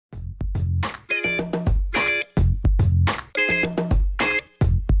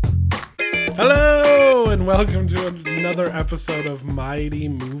Hello and welcome to another episode of Mighty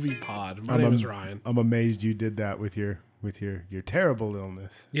Movie Pod. My name is Ryan. I'm amazed you did that with your terrible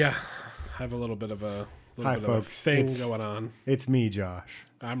illness. Yeah, I have a little bit of a Hi, folks. thing going on. It's me, Josh.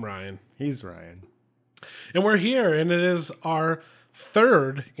 I'm Ryan. He's Ryan. And we're here, and it is our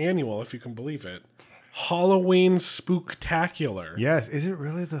third annual, if you can believe it, Halloween Spooktacular. Yes, is it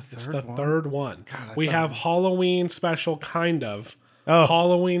really the third It's the one? third one. God, We have Halloween special, kind of. Oh.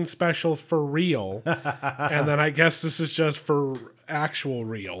 Halloween special for real. And then I guess this is just for actual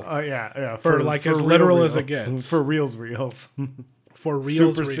real. Oh, yeah. For as literal as it gets. For reals. For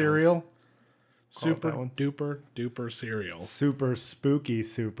reals. Super cereal. Super that one. duper cereal. Super spooky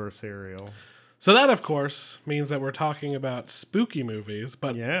super cereal. So that, of course, means that we're talking about spooky movies,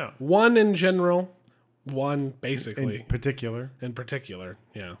 but Yeah. one in general, one basically In particular. in particular.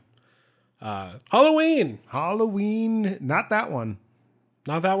 Yeah. Halloween. Halloween. Not that one.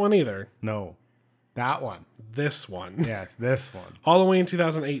 Not that one either. No. That one. This one. Yes, this one. Halloween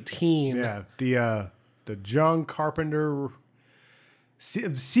 2018. Yeah. The John Carpenter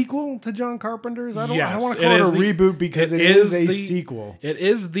sequel to John Carpenter's. I don't want to call it a reboot because it is a sequel. It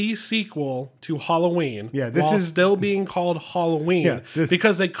is the sequel to Halloween. Yeah, this while is still being called Halloween. Yeah,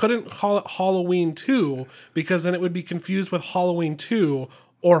 because they couldn't call it Halloween 2 because then it would be confused with Halloween 2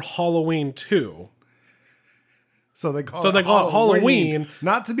 or Halloween 2. So they call it Halloween.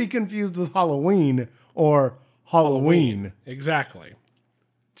 Not to be confused with Halloween or Halloween. Exactly.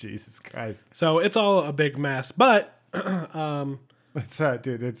 Jesus Christ. So it's all a big mess, but It's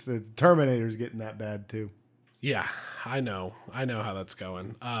dude, it's Terminator's getting that bad too. yeah, I know how that's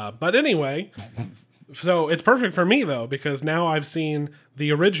going. But anyway, so it's perfect for me though because now I've seen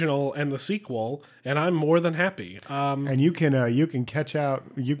the original and the sequel, and I'm more than happy. And you can catch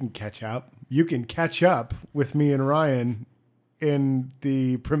up with me and Ryan in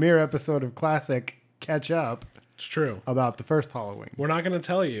the premiere episode of Classic Catch Up It's true. about the first Halloween. We're not going to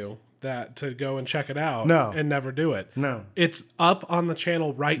tell you that to go and check it out. No. And never do it. No. It's up on the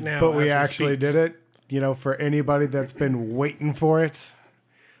channel right now. But we as actually speak. did it. For anybody that's been waiting for it,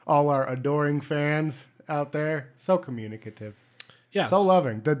 all our adoring fans out there, so communicative, Yeah. so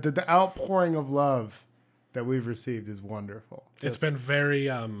loving. The outpouring of love that we've received is wonderful. It's been very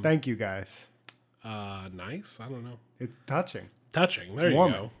Thank you guys. nice. I don't know. It's touching. Touching. There you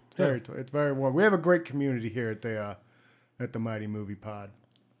Warming. go. It's very warm. We have a great community here at the Mighty Movie Pod.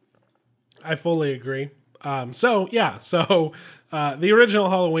 I fully agree. So the original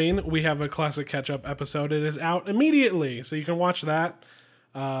Halloween, we have a classic catch-up episode. It is out immediately, so you can watch that.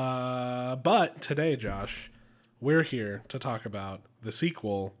 But today, Josh, we're here to talk about the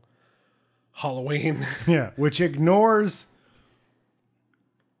sequel, Halloween. Yeah, which ignores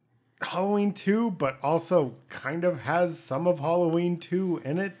Halloween 2, but also kind of has some of Halloween 2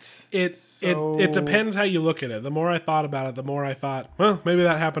 in it. It depends how you look at it. The more I thought about it, the more I thought, well, maybe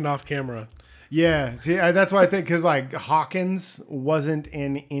that happened off camera. Yeah, see, that's why I think, because Hawkins wasn't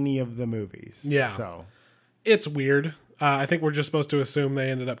in any of the movies. Yeah. So, It's weird. I think we're just supposed to assume they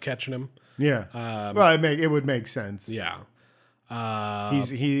ended up catching him. yeah. Well, it would make sense. Yeah.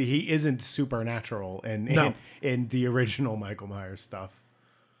 He isn't supernatural No. in the original Michael Myers stuff.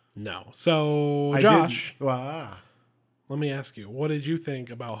 No. So, Josh, let me ask you, what did you think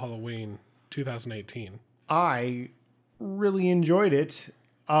about Halloween 2018? I really enjoyed it.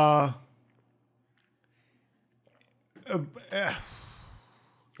 Well,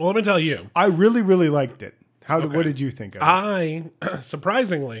 let me tell you. I really, really liked it. Okay. What did you think of it? I,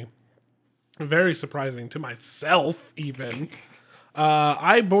 surprisingly, very surprising to myself even,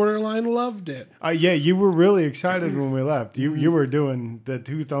 I borderline loved it. Yeah, you were really excited when we left. You were doing the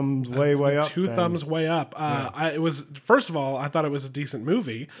two thumbs way up. Two thumbs way up. It was, first of all, I thought it was a decent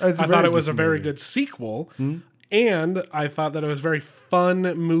movie. It's a I very thought it was a decent very movie. good sequel. And I thought that it was a very fun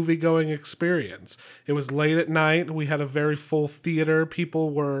movie-going experience. It was late at night. We had a very full theater.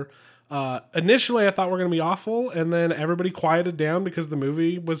 People were... initially, I thought we were going to be awful, and then everybody quieted down because the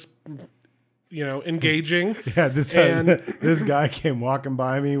movie was, engaging. Yeah, this And- guy came walking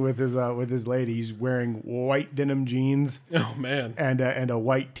by me with his lady. He's wearing white denim jeans Oh, man. and a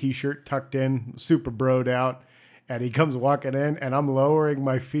white T-shirt tucked in, super broed out. And he comes walking in, and I'm lowering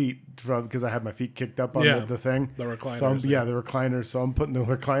my feet because I have my feet kicked up on the thing. The recliners, So yeah. the recliner. So I'm putting the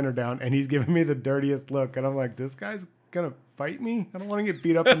recliner down, and he's giving me the dirtiest look. And I'm like, this guy's gonna fight me? I don't want to get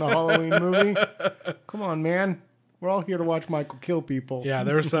beat up in the Halloween movie. Come on, man. We're all here to watch Michael kill people. Yeah,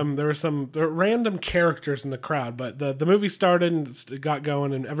 there were random characters in the crowd, but the movie started and it got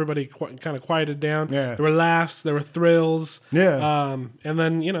going, and everybody kind of quieted down. Yeah. There were laughs, there were thrills. Yeah. And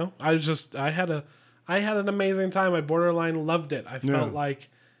then I had an amazing time. I borderline loved it. I felt like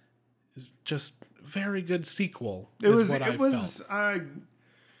just very good sequel. It is was. what I It was.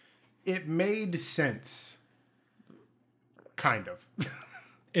 It made sense. Kind of.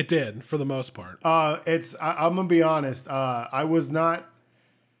 It did for the most part. I'm gonna be honest. I was not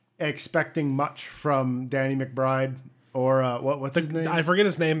expecting much from Danny McBride or what's his name? I forget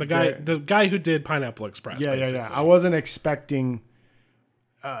his name. The guy who did Pineapple Express. Yeah. I wasn't expecting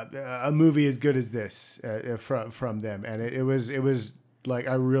a movie as good as this from them, and it was like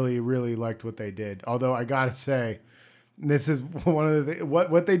I really liked what they did. Although I gotta say, this is one of the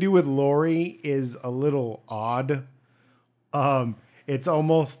what they do with Laurie is a little odd. It's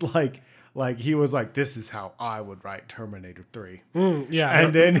almost like he was like, this is how I would write Terminator 3. Yeah.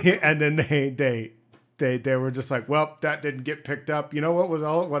 And then they were just like, well, that didn't get picked up. You know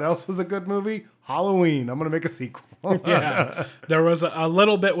what else was a good movie? Halloween. I'm going to make a sequel. Yeah. There was a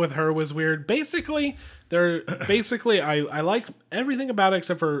little bit with her was weird. Basically, I like everything about it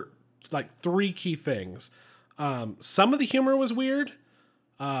except for like 3 key things. Some of the humor was weird.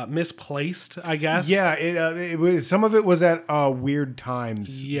 Misplaced, I guess. Yeah, it was, some of it was at weird times.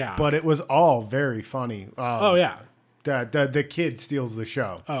 Yeah. But it was all very funny. Oh yeah. The kid steals the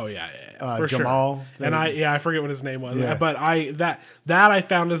show. Oh yeah, for Jamal, sure. And I forget what his name was. Yeah. But that I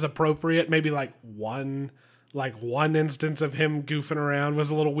found as appropriate. Maybe like one instance of him goofing around was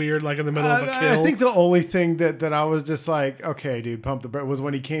a little weird, like in the middle of a kill. I think the only thing that I was just like, okay, dude, pump the brakes, was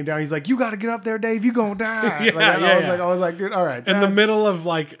when he came down. He's like, you got to get up there, Dave. You gonna die. I was like, dude, all right. In the middle of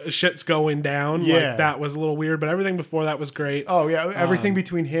like shit's going down, Yeah. like that was a little weird. But everything before that was great. Oh yeah, everything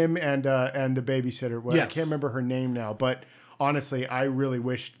between him and the babysitter. Well, Yes. I can't remember her name now, but honestly, I really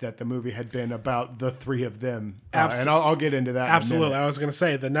wished that the movie had been about the 3 of them. And I'll get into that. Absolutely. In a minute. I was going to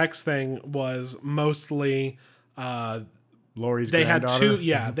say the next thing was mostly Laurie's they had granddaughter.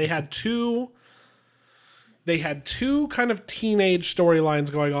 they had two kind of teenage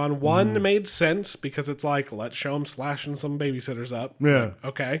storylines going on. One made sense because it's like, let's show them slashing some babysitters up. Yeah.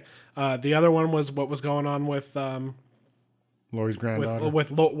 Okay. The other one was what was going on with Laurie's granddaughter.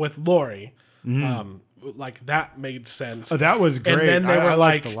 with Laurie. Like that made sense. Oh, that was great. And then they were I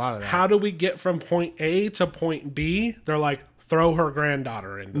like, liked a lot of that. how do we get from point A to point B? They're like, throw her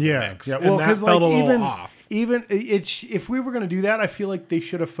granddaughter into the mix. Yeah. And Well, that because felt like a little off. even if we were going to do that, I feel like they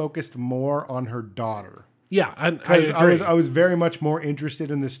should have focused more on her daughter. Yeah, Because I was very much more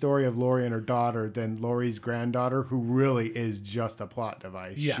interested in the story of Laurie and her daughter than Laurie's granddaughter, who really is just a plot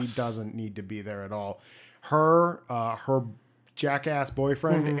device. Yes. She doesn't need to be there at all. Her jackass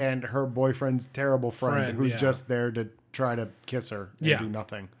boyfriend and her boyfriend's terrible friend who's just there to try to kiss her and do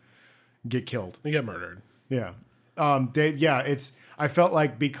nothing, get killed. They get murdered. Yeah. I felt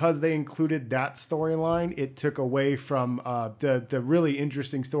like because they included that storyline, it took away from the really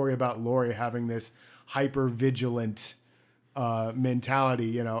interesting story about Laurie having this hyper vigilant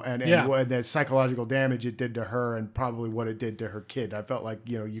mentality, and the psychological damage it did to her and probably what it did to her kid. I felt like,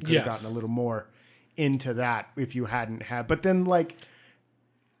 you could have gotten a little more into that if you hadn't had, but then like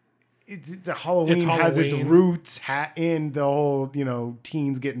the Halloween has its roots in the whole,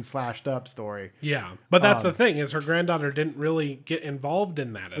 teens getting slashed up story. Yeah. But that's the thing is her granddaughter didn't really get involved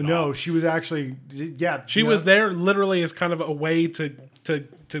in that at all. No, she was actually, She was there literally as kind of a way to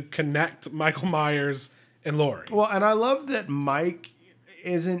connect Michael Myers and Laurie. Well, and I love that Mike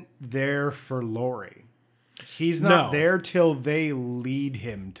isn't there for Laurie. He's not there till they lead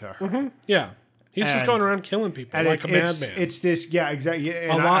him to her. Mm-hmm. Yeah. He's just going around killing people like a madman. It's this, exactly.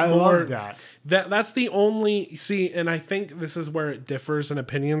 And a lot I more love that. That's the only and I think this is where it differs in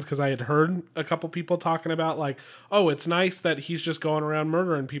opinions because I had heard a couple people talking about like, oh, it's nice that he's just going around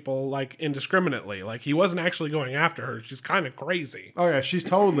murdering people like indiscriminately. Like he wasn't actually going after her. She's kind of crazy. Oh yeah, she's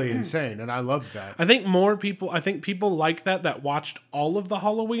totally insane, and I love that. I think people like that watched all of the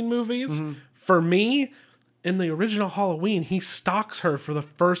Halloween movies. Mm-hmm. For me, in the original Halloween, he stalks her for the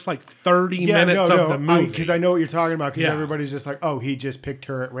first like 30 minutes of the movie. Because I know what you're talking about. Because everybody's just like, oh, he just picked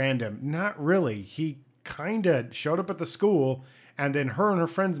her at random. Not really. He kind of showed up at the school, and then her and her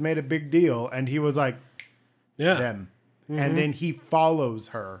friends made a big deal, and he was like, them. Mm-hmm. And then he follows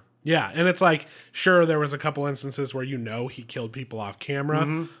her. Yeah, and it's like, sure, there was a couple instances where he killed people off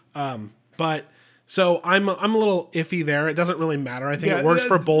camera, but. So I'm a little iffy there. It doesn't really matter. I think it works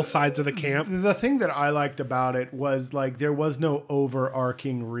for both sides of the camp. The thing that I liked about it was like there was no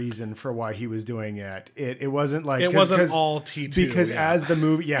overarching reason for why he was doing it. It wasn't like it wasn't all T2 because as the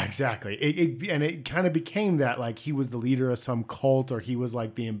movie, exactly. It kind of became that like he was the leader of some cult or he was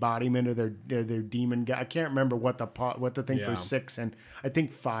like the embodiment of their demon guy. I can't remember what the thing for 6 and I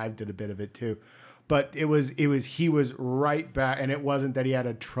think 5 did a bit of it too. But he was right back, and it wasn't that he had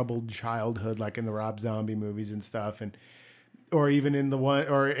a troubled childhood like in the Rob Zombie movies and stuff. And or even in the one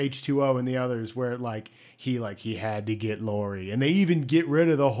or H2O and the others where he had to get Lori, and they even get rid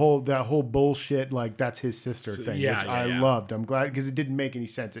of that whole bullshit like that's his sister thing, which I loved. I'm glad because it didn't make any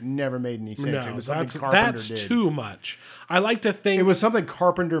sense. It never made any sense. No, it was something Carpenter did. Too much. I like to think it was something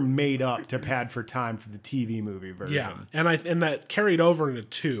Carpenter made up to pad for time for the TV movie version. Yeah, and that carried over into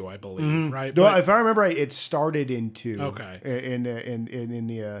 2, I believe, right? No, if I remember right, it started in 2. Okay. In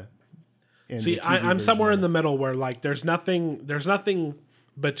the See, I'm somewhere in the middle where like there's nothing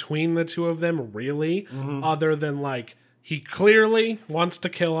between the two of them really, other than like he clearly wants to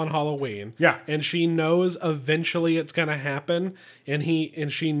kill on Halloween. Yeah. And she knows eventually it's gonna happen, and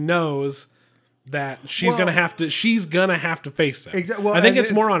she knows that she's gonna have to face it. Exactly. Well, I think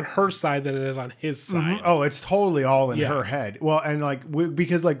it's more on her side than it is on his side. Oh, it's totally all in her head. Well, and like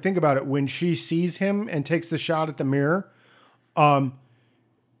because like think about it, when she sees him and takes the shot at the mirror,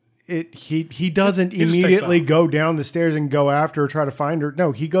 he doesn't immediately go down the stairs and go after her, try to find her.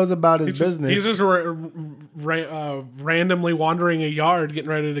 No, he goes about his business. He's just randomly wandering a yard, getting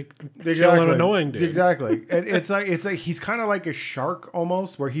ready to kill an annoying dude. Exactly. And it's like he's kind of like a shark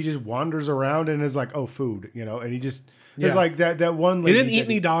almost, where he just wanders around and is like, oh, food, and he just it's like that one lady. He didn't eat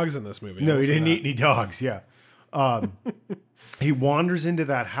any dogs in this movie. No, he didn't eat any dogs. Yeah. He wanders into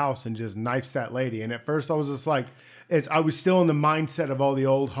that house and just knifes that lady. And at first I was just like, I was still in the mindset of all the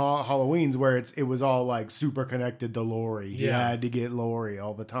old Halloweens where it was all like super connected to Lori. He had to get Lori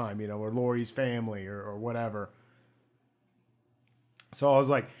all the time, or Lori's family or whatever. So I was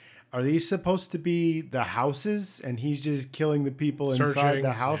like, are these supposed to be the houses and he's just killing the people inside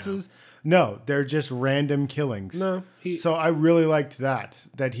the houses? Yeah. No, they're just random killings. No. So I really liked that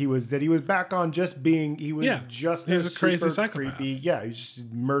he was back on just being, he was a crazy psychopath. Creepy. Yeah, he's just a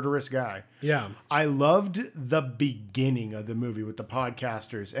murderous guy. Yeah. I loved the beginning of the movie with the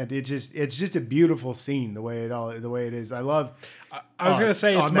podcasters, and it's just a beautiful scene the way it is. I love I was gonna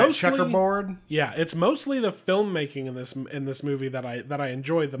say it's mostly checkerboard. Yeah, it's mostly the filmmaking in this movie that I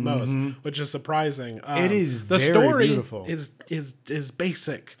enjoy the most, which is surprising. It is the story beautiful. is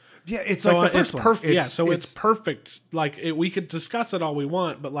basic. Yeah, it's like the first one. Perfect. It's perfect. Like we could discuss it all we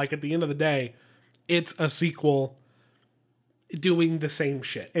want, but like at the end of the day, it's a sequel doing the same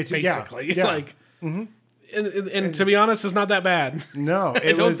shit. It's basically like. And to be honest, it's not that bad. No,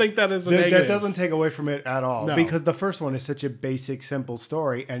 I don't think that is a negative. That doesn't take away from it at all. No. Because the first one is such a basic, simple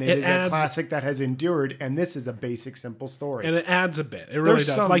story, and it is a classic that has endured. And this is a basic, simple story, and it adds a bit. It really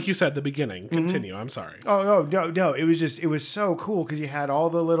does. Like you said, the beginning. Continue. I'm sorry. Oh no! It was so cool because you had all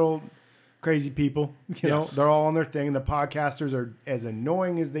the little crazy people. They're all on their thing. The podcasters are as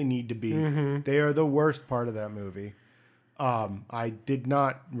annoying as they need to be. They are the worst part of that movie. I did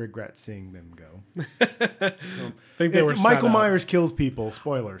not regret seeing them go. I think they were Michael Myers kills people.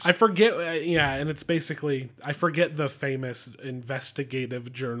 Spoilers. I forget. And it's basically I forget the famous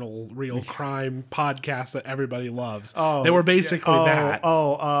investigative journal, real crime podcast that everybody loves. Oh, they were basically that.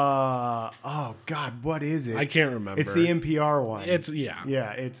 Oh God, what is it? I can't remember. It's the NPR one. It's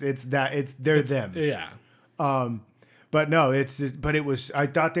they're them. Yeah. But no, I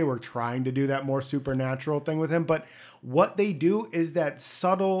thought they were trying to do that more supernatural thing with him. But what they do is that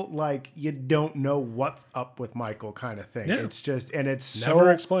subtle, like, you don't know what's up with Michael kind of thing. Yeah. It's just, and it's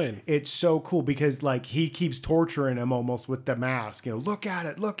never explained. It's so cool because, like, he keeps torturing him almost with the mask. Look at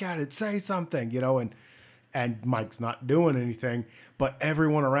it, say something, and Mike's not doing anything, but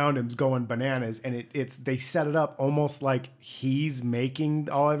everyone around him's going bananas. And they set it up almost like he's making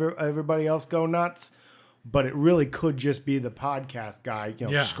everybody else go nuts. But it really could just be the podcast guy,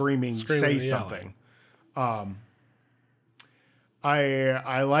 screaming say something.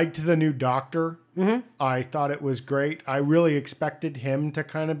 I liked the new Doctor. I thought it was great. I really expected him to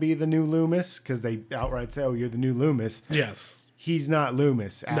kind of be the new Loomis because they outright say, "Oh, you're the new Loomis." Yes, he's not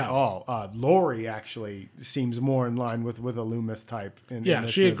Loomis at all. Lori actually seems more in line with a Loomis type. In she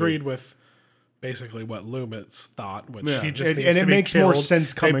movie. agreed with basically what Loomis thought, which he just needs and to it be makes killed. more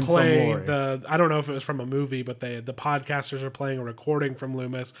sense coming from Lori. I don't know if it was from a movie, but the podcasters are playing a recording from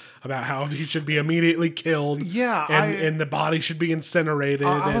Loomis about how he should be immediately killed. Yeah, and the body should be incinerated.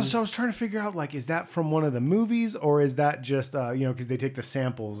 I was trying to figure out, like, is that from one of the movies or is that just because they take the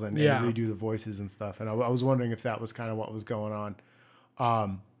samples and redo the voices and stuff. And I was wondering if that was kind of what was going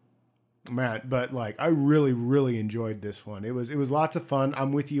on. Man, but like I really, really enjoyed this one. It was lots of fun.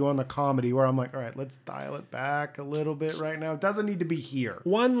 I'm with you on the comedy where I'm like, all right, let's dial it back a little bit right now. It doesn't need to be here.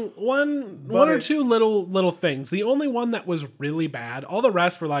 One or two little things. The only one that was really bad. All the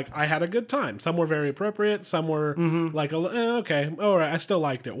rest were like, I had a good time. Some were very appropriate. Some were like, okay, all right, I still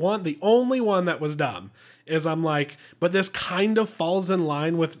liked it. The only one that was dumb is I'm like, but this kind of falls in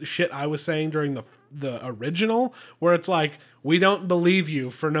line with shit I was saying during the the original, where it's like, we don't believe you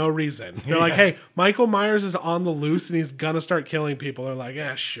for no reason. They're like, hey, Michael Myers is on the loose and he's gonna start killing people. They're like,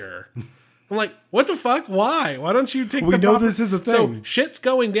 yeah, sure. I'm like, what the fuck? Why? Why don't you take We know this is a thing. So shit's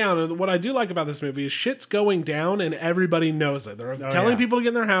going down. And what I do like about this movie is shit's going down and everybody knows it. They're telling people to get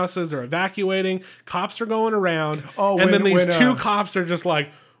in their houses. They're evacuating. Cops are going around. Then these two cops are just like,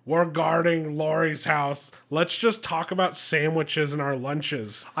 we're guarding Laurie's house. Let's just talk about sandwiches and our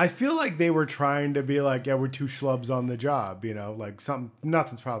lunches. I feel like they were trying to be like, yeah, we're two schlubs on the job, like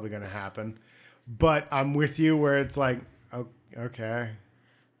nothing's probably going to happen. But I'm with you where it's like, okay.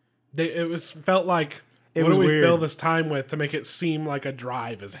 Felt like, what do we weird. fill this time with to make it seem like a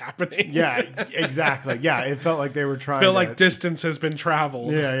drive is happening? Yeah, exactly. Yeah, it felt like they were trying. Feel like distance has been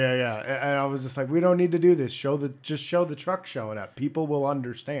traveled. Yeah. And I was just like, we don't need to do this. Just show the truck showing up. People will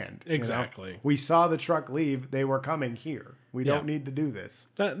understand. Exactly. We saw the truck leave. They were coming here. We don't need to do this.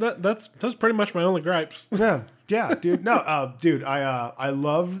 That's pretty much my only gripes. Yeah, dude. No, dude. I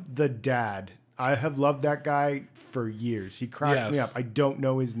love the dad. I have loved that guy for years. He cracks me up. I don't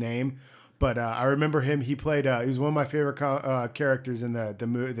know his name, but I remember him. He played. He was one of my favorite characters in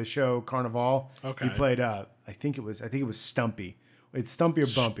the show Carnival. Okay. He played. I think it was Stumpy. It's Stumpy or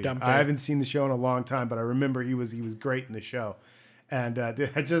Bumpy. Stumpy. I haven't seen the show in a long time, but I remember he was great in the show. And dude,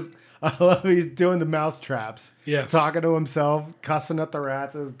 I love he's doing the mouse traps. Yes. Talking to himself, cussing at the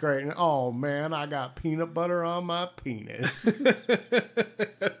rats. It was great. And oh man, I got peanut butter on my penis.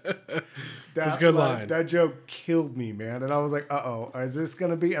 That's a good line. That joke killed me, man. And I was like, uh-oh, is this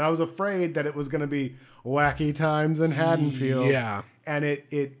going to be... And I was afraid that it was going to be Wacky Times in Haddonfield. Yeah. And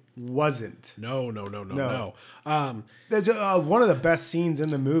it wasn't. No. One of the best scenes in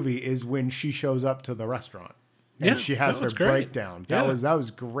the movie is when she shows up to the restaurant. And she has her breakdown. That was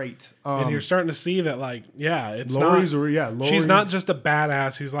great. And you're starting to see that, like, it's Laurie's, she's not just a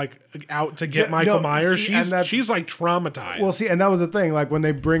badass who's like out to get Michael Myers. She's like traumatized. Well, see, and that was the thing. Like when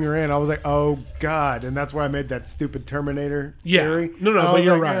they bring her in, I was like, oh god, and that's why I made that stupid Terminator theory. No, but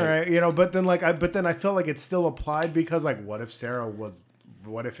you're right. All right. But then I felt like it still applied because like, what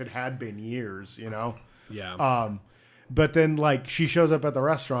if it had been years? Yeah. But then, like, she shows up at the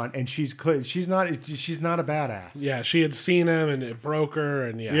restaurant, and she's not a badass. Yeah, she had seen him, and it broke her,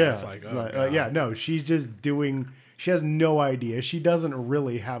 and it's like, no, she's just doing. She has no idea. She doesn't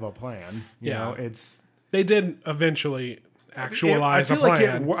really have a plan. You know, they did eventually actualize a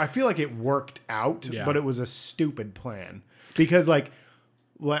plan. I feel like it worked out, Yeah. but it was a stupid plan because, like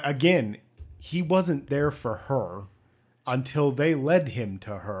again, he wasn't there for her until they led him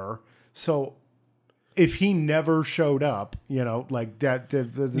to her. So. If he never showed up, like that,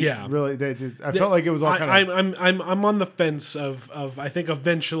 really. I felt like it was all kind of. I'm on the fence of. I think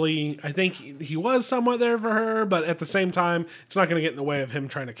eventually, he was somewhat there for her, but at the same time, it's not going to get in the way of him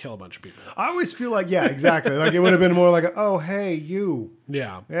trying to kill a bunch of people. I always feel like, exactly. Like it would have been more like, oh, hey, you.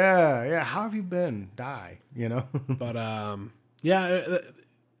 Yeah. How have you been? Die. But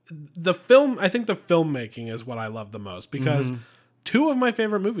the film. I think the filmmaking is what I love the most because. Mm-hmm. Two of my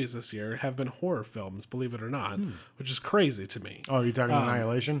favorite movies this year have been horror films, believe it or not, which is crazy to me. Oh, you're talking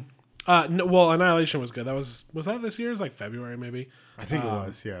Annihilation? No, well, Annihilation was good. That was that this year? It was like February, maybe. I think it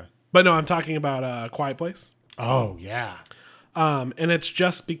was, yeah. But no, I'm talking about Quiet Place. Oh, yeah. And it's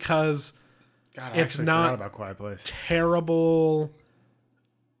just because it's not about Quiet Place. Terrible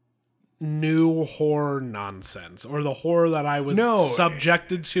new horror nonsense or the horror that I was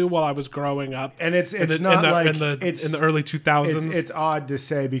subjected to while I was growing up. And it's not in the early 2000s. It's odd to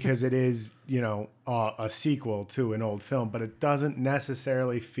say because it is, a sequel to an old film, but it doesn't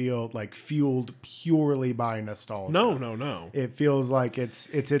necessarily feel like fueled purely by nostalgia. No. It feels like it's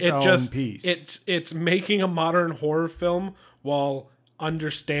its own piece. It's making a modern horror film while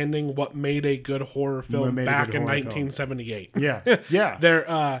understanding what made a good horror film back in 1978. Yeah.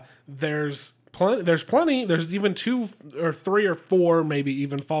 There's plenty. There's even 2 or 3 or 4, maybe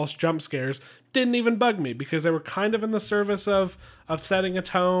even false jump scares. Didn't even bug me because they were kind of in the service of setting a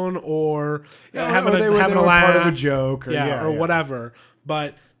tone or having a laugh, part of a joke, or whatever.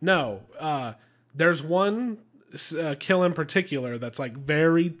 But no, there's one kill in particular that's like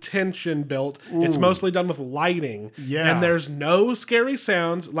very tension built. Ooh. It's mostly done with lighting, and there's no scary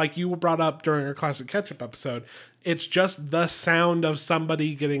sounds like you brought up during our classic ketchup episode. It's just the sound of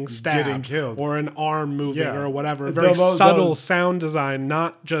somebody getting stabbed, getting killed, or an arm moving, or whatever. Very subtle sound design,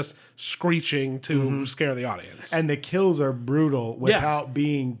 not just screeching to scare the audience. And the kills are brutal without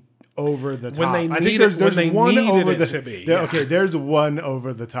being over the top. When they there's one over the to be. There's one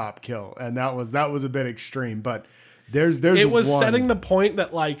over the top kill, and that was a bit extreme, but there's it was one. Setting the point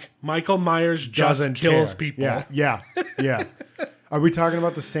that like Michael Myers just kills people. Yeah. Are we talking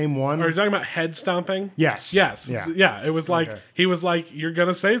about the same one? Are you talking about head stomping? Yes. Yes. Yeah. It was like, Okay. he was like, you're going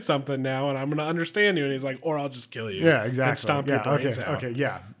to say something now and I'm going to understand you. And he's like, or I'll just kill you. Yeah, exactly. And stomp yeah, your brains okay, out. okay,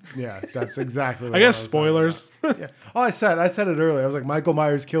 yeah. That's exactly. I guess spoilers. Yeah. Oh, I said it earlier. I was like, Michael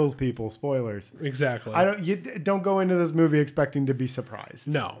Myers kills people. Spoilers. Exactly. You don't go into this movie expecting to be surprised.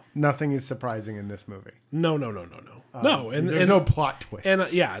 No. Nothing is surprising in this movie. No. No. And there's no plot twist. And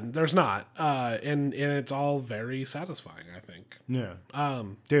there's not. And it's all very satisfying, I think. Yeah.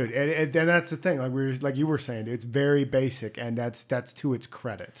 Dude, and that's the thing. Like you were saying, it's very basic, and that's to its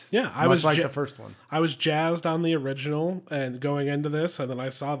credit. Yeah, I Much was like the first one. I was jazzed on the original and going into this, and then I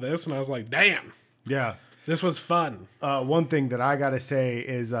saw this, and I was like, damn, Yeah. this was fun. One thing that I gotta say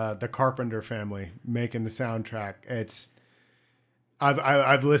is the Carpenter family making the soundtrack.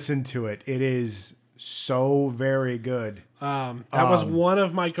 I've listened to it. It is so very good. That was one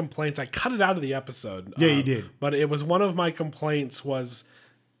of my complaints. I cut it out of the episode. Yeah, you did. But it was one of my complaints was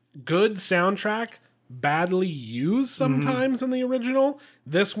good soundtrack, badly used sometimes in the original.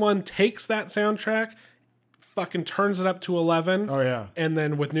 This one takes that soundtrack, fucking turns it up to 11. Oh yeah. And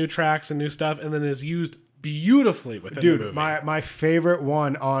then with new tracks and new stuff, and then is used beautifully within the movie. Dude, my favorite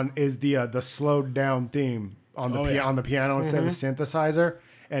one is the slowed down theme on the on the piano instead of the synthesizer.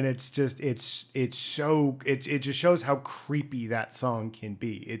 And it just shows how creepy that song can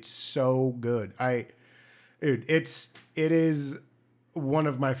be. It's so good. It is one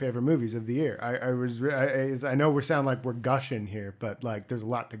of my favorite movies of the year. I know we sound like we're gushing here, but like there's a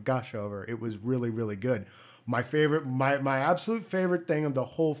lot to gush over. It was really, really good. My absolute favorite thing of the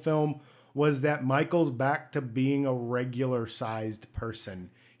whole film was that Michael's back to being a regular sized person.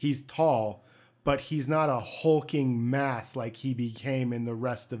 He's tall, but he's not a hulking mass like he became in the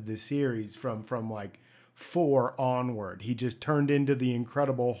rest of the series from like 4 onward. He just turned into the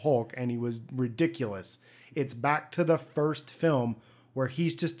Incredible Hulk and he was ridiculous. It's back to the first film where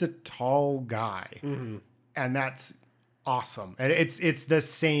he's just a tall guy. Mm-hmm. And that's awesome. And it's the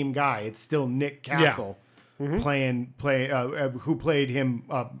same guy. It's still Nick Castle. Yeah. Mm-hmm. Who played him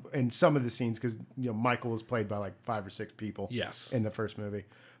in some of the scenes, because Michael was played by like 5 or 6 people. Yes. In the first movie.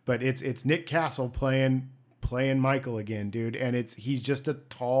 But it's Nick Castle playing Michael again, dude, and he's just a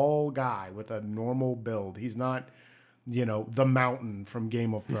tall guy with a normal build. He's not, the Mountain from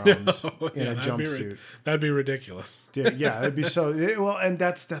Game of Thrones in a jumpsuit. That'd be ridiculous. Dude, yeah, it'd be so well, and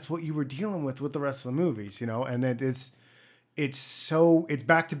that's what you were dealing with the rest of the movies, and then it's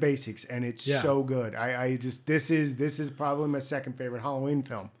back to basics, and it's so good. This is probably my second favorite Halloween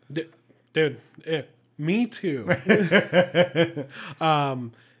film. Dude, me too.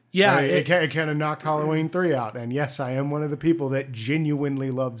 Yeah, it kind of knocked Halloween 3 out, and yes, I am one of the people that genuinely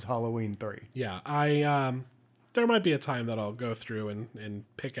loves Halloween 3. Yeah, there might be a time that I'll go through and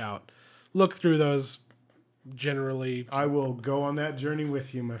look through those. Generally, I will go on that journey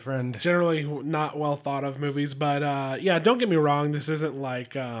with you, my friend. Generally, not well thought of movies, but yeah, don't get me wrong. This isn't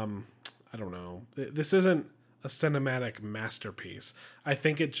like I don't know. This isn't a cinematic masterpiece. I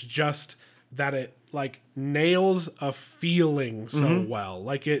think it's just that it like nails a feeling so well.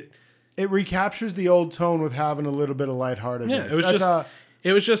 Like it recaptures the old tone with having a little bit of lightheartedness. Yeah,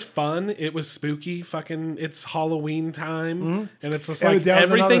 it was just fun. It was spooky. Fucking, it's Halloween time, and it's just like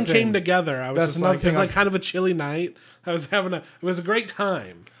everything came together. I was just like, it was like kind of a chilly night. It was a great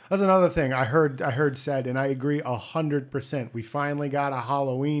time. That's another thing I heard said, and I agree 100%. We finally got a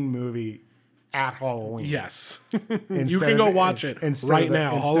Halloween movie at Halloween. Yes. You can go watch it right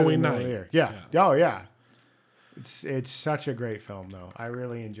now, Halloween night. Yeah. Oh, yeah. It's such a great film, though. I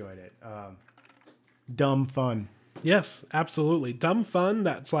really enjoyed it. Dumb fun. Yes, absolutely. Dumb fun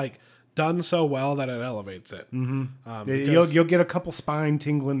that's like done so well that it elevates it. Mm-hmm. You'll get a couple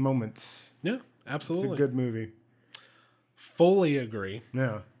spine-tingling moments. Yeah, absolutely. It's a good movie. Fully agree.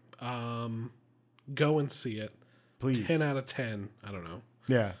 Yeah. Go and see it. Please. 10 out of 10. I don't know.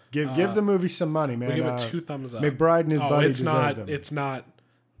 Yeah, give the movie some money, man. We give it 2 thumbs up. McBride and his buddy deserve them.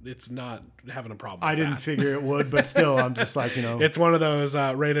 It's not having a problem. I didn't figure it would, but still, I'm just like, It's one of those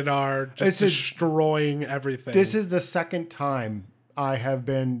rated R, just destroying everything. This is the second time I have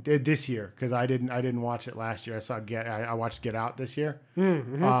been this year, because I didn't watch it last year. I watched Get Out this year.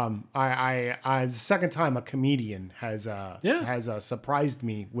 Mm-hmm. The second time a comedian has surprised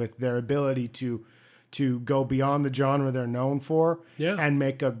me with their ability to go beyond the genre they're known for, and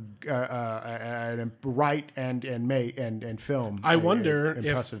make write and film. I wonder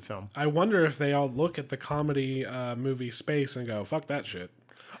impressive film. I wonder if they all look at the comedy movie space and go, "Fuck that shit."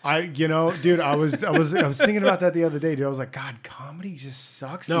 Dude, I was thinking about that the other day, dude. I was like, God, comedy just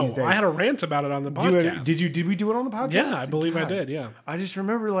sucks these days. I had a rant about it on the podcast. Did we do it on the podcast? Yeah, I believe I did. Yeah. I just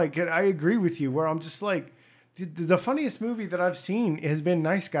remember, like, I agree with you, where I'm just like, The funniest movie that I've seen has been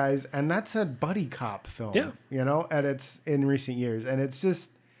Nice Guys, and that's a buddy cop film. Yeah. You know, and it's in recent years, and it's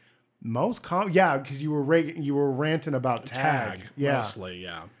just because you were ranting about Tag. Yeah. Mostly,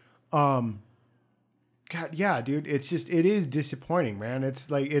 yeah. God, yeah, dude. It is disappointing, man. It's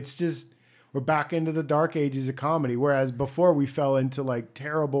just we're back into the dark ages of comedy, whereas before we fell into like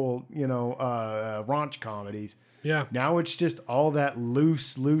terrible, raunch comedies. Yeah. Now it's just all that loose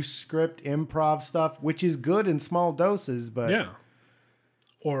script improv stuff, which is good in small doses, but Yeah.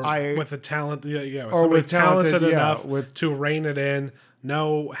 Or with the talent, with or somebody with talented enough with to rein it in,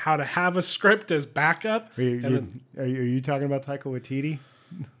 know how to have a script as backup. Are you talking about Taika Waititi?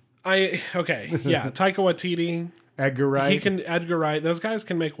 Taika Waititi, Edgar Wright. Edgar Wright. Those guys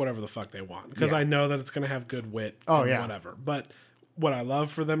can make whatever the fuck they want because I know that it's going to have good wit. Oh, and yeah. whatever. But would I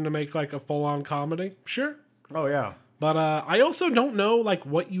love for them to make like a full on comedy? Sure. Oh yeah. But I also don't know like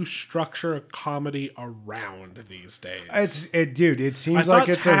what you structure a comedy around these days. It seems I like thought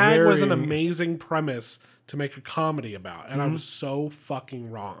it's Tag was an amazing premise to make a comedy about, and I Mm-hmm. was so fucking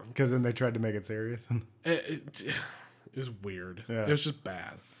wrong. because then they tried to make it serious. It was weird. Yeah. It was just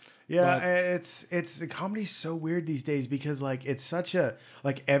bad. Yeah, it's comedy's so weird these days because like it's such a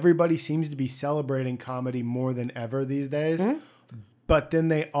like everybody seems to be celebrating comedy more than ever these days. Mm-hmm. But then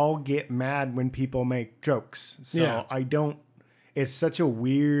they all get mad when people make jokes. So Yeah. it's such a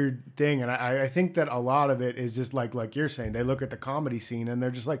weird thing. And I think that a lot of it is just like you're saying, they look at the comedy scene and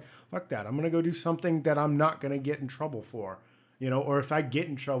they're just like, fuck that. I'm going to go do something that I'm not going to get in trouble for. Or if I get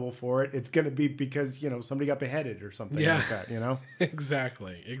in trouble for it, it's going to be because, somebody got beheaded or something like that,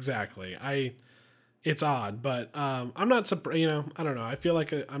 Exactly. It's odd, but I'm not surprised. I don't know. I feel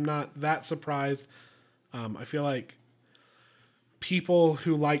like I'm not that surprised. I feel like people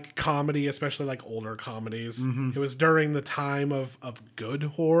who like comedy, especially like older comedies, it was during the time of good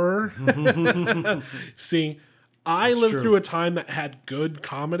horror. See, I lived through a time that had good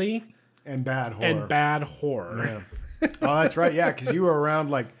comedy and bad horror. Yeah. Oh, that's right. Yeah, because you were around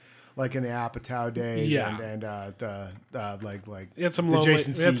like in the Apatow days. Yeah. and like We had some the lonely,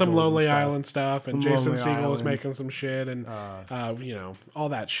 Jason we had some Segels Lonely and stuff. Island stuff, and Some Jason Lonely Segel was Island. making some shit, and all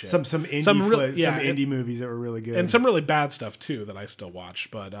that shit. Some indie Some indie movies that were really good, and some really bad stuff too that I still watch.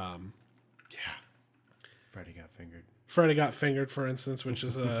 But Freddie Got Fingered. Freddy Got Fingered, for instance, which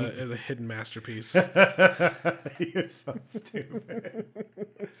is a hidden masterpiece. You're so stupid.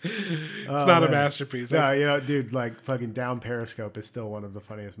 It's not a masterpiece. No, dude, like fucking Down Periscope is still one of the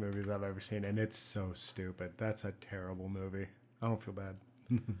funniest movies I've ever seen, and it's so stupid. That's a terrible movie. I don't feel bad.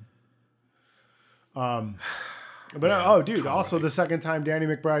 But dude, also the second time Danny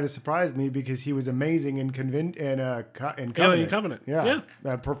McBride has surprised me because he was amazing in Covenant. Alien Covenant. Yeah.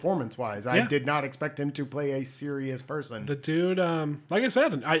 Performance wise, I did not expect him to play a serious person. The dude, like I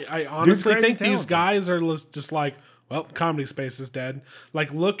said, I honestly think these guys are just like, well, comedy space is dead. Like,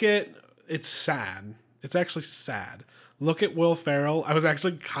 it's sad. It's actually sad. Look at Will Ferrell. I was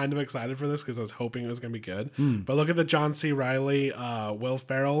actually kind of excited for this because I was hoping it was going to be good. But look at the John C. Reilly, Will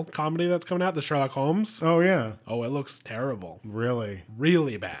Ferrell comedy that's coming out, the Sherlock Holmes. Oh, yeah. Oh, it looks terrible. Really?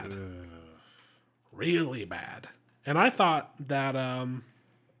 Really bad. Really bad. And I thought that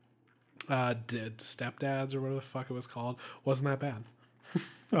did Stepdads or whatever the fuck it was called wasn't that bad.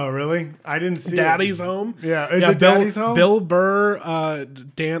 Oh, really? I didn't see Daddy's it. Home. Yeah, is it Daddy's Home? Bill Burr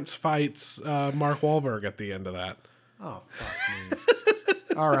dance fights Mark Wahlberg at the end of that. Oh, fuck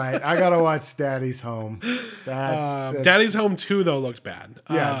me. All right, I gotta watch Daddy's Home. Daddy's Home 2 though looked bad.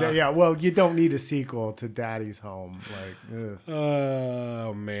 Yeah. Well, you don't need a sequel to Daddy's Home. Like, ugh.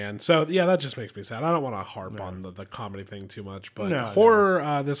 Oh man. So yeah, that just makes me sad. I don't want to harp on the comedy thing too much, but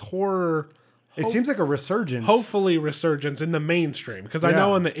this horror. It seems like a resurgence. Hopefully, resurgence in the mainstream because I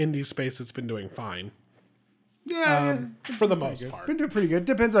know in the indie space it's been doing fine. Yeah, for the most part. Been doing pretty good.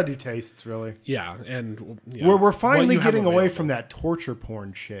 Depends on your tastes, really. Yeah, and we're finally getting away from that torture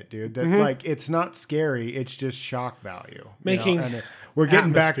porn shit, dude. That like it's not scary; it's just shock value. We're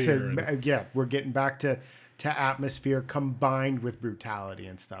getting back to we're getting back to atmosphere combined with brutality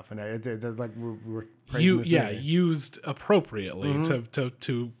and stuff, and like we're used appropriately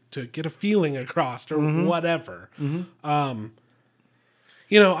to get a feeling across or whatever.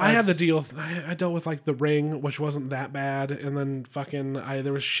 I had to deal with, I dealt with like The Ring, which wasn't that bad. And then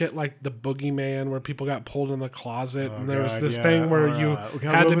there was shit like The Boogeyman where people got pulled in the closet. And there was this thing where you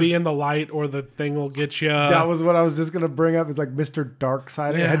had to be in the light or the thing will get you. That was what I was just going to bring up. It's like Mr.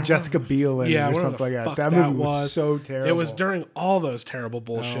 Darkside. It had Jessica Biel in it or something like that. That movie was so terrible. It was during all those terrible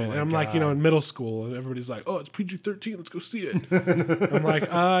bullshit. And I'm like, in middle school and everybody's like, oh, it's PG-13. Let's go see it. I'm like,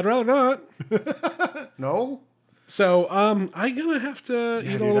 I'd rather not. No. So I'm gonna have to eat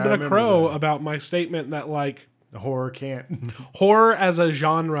a dude, little I bit of remember crow that. about my statement that like The horror can't. horror as a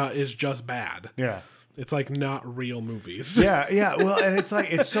genre is just bad. Yeah. It's like not real movies. Yeah. Well, and it's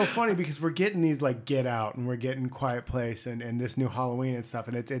like, it's so funny because we're getting these like Get Out and we're getting Quiet Place and this new Halloween and stuff.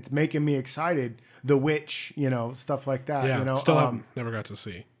 And it's making me excited. The Witch, stuff like that, Yeah, still haven't, never got to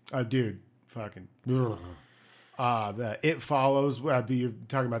see. Dude, fucking. It Follows. You're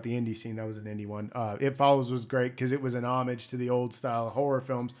talking about the indie scene. That was an indie one. It Follows was great because it was an homage to the old style horror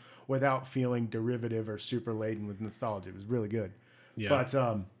films without feeling derivative or super laden with nostalgia. It was really good. Yeah. But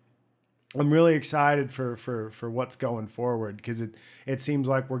I'm really excited for what's going forward because it seems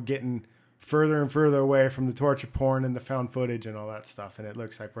like we're getting further and further away from the torture porn and the found footage and all that stuff, and it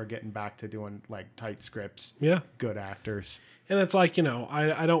looks like we're getting back to doing like tight scripts, good actors. And it's like,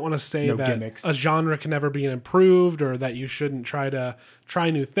 I don't want to say No that gimmicks. a genre can never be improved or that you shouldn't try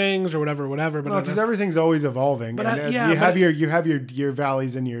new things or whatever. But No, because everything's always evolving. But And you have your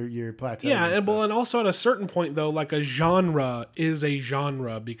valleys and your plateaus. yeah, and and stuff. well, and also at a certain point though, like a genre is a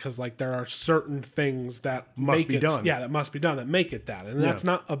genre because like there are certain things that Must make be it, done. Yeah, that must be done that make it that, and that's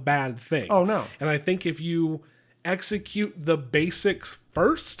not a bad thing. Oh, no. And I think if you execute the basics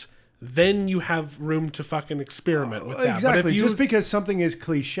first, then you have room to fucking experiment with that. Exactly. But if you, Just because something is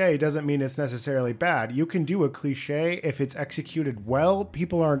cliche doesn't mean it's necessarily bad. You can do a cliche if it's executed well.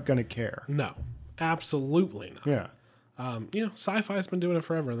 People aren't going to care. no, absolutely not. Yeah. Sci-fi's been doing it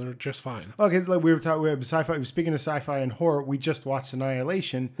forever, and they're just fine. Okay, like we were sci-fi. Speaking of sci-fi and horror, we just watched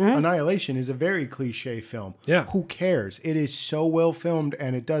Annihilation. Annihilation is a very cliche film. Yeah. Who cares? It is so well filmed,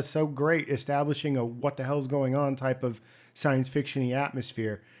 and it does so great establishing a what the hell's going on type of science fiction-y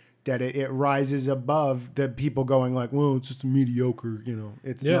atmosphere that it rises above the people going like, well, it's just a mediocre,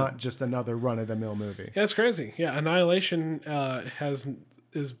 It's not just another run-of-the-mill movie. Yeah, it's crazy. Yeah, Annihilation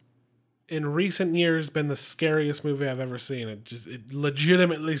is in recent years been the scariest movie I've ever seen. It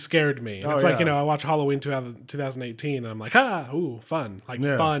legitimately scared me. And it's like, I watch Halloween 2018 and I'm like, fun. Like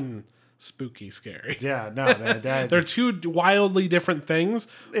fun, spooky, scary. Yeah, no, that They're two wildly different things,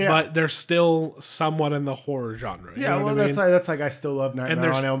 but they're still somewhat in the horror genre. You yeah, know well, what I mean? that's like I still love Nightmare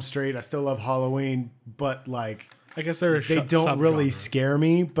there's- on Elm Street. I still love Halloween, but like I guess they're they don't really subgenre. scare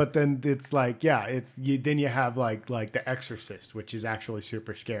me. But then it's like, then you have like The Exorcist, which is actually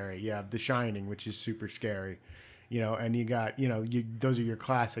super scary. You have The Shining, which is super scary. And you got, those are your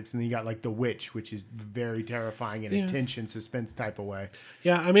classics. And then you got like The Witch, which is very terrifying in a tension suspense type of way.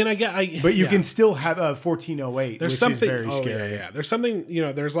 Yeah, I mean, But you can still have a 1408, There's which something is very scary. Yeah. There's something,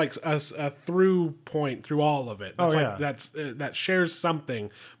 there's like a through point through all of it. That's yeah. that shares something.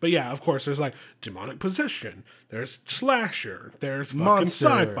 But yeah, of course, there's like demonic possession. There's slasher. There's fucking Monster.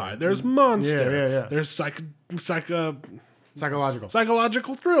 sci-fi. There's monster. Yeah. There's Psychological.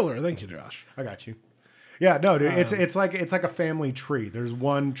 psychological thriller. Thank you, Josh. I got you. Yeah, no, dude, it's like a family tree. There's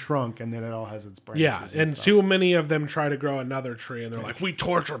one trunk, and then it all has its branches. Yeah, and stuff. too many of them try to grow another tree, and they're like, "We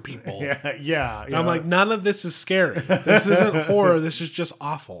torture people." yeah. And I'm like, none of this is scary. This isn't horror. This is just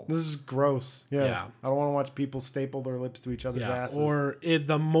awful. this is gross. Yeah. Yeah. I don't want to watch people staple their lips to each other's asses. Or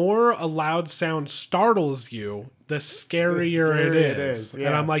the more a loud sound startles you, the scarier it is. yeah.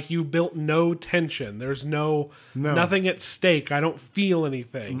 And I'm like, you built no tension. There's nothing at stake. I don't feel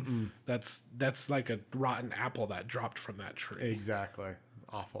anything. That's like a rotten apple that dropped from that tree. Exactly.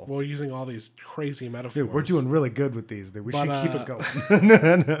 Awful. We're using all these crazy metaphors. Dude, we're doing really good with these. Dude. We should keep it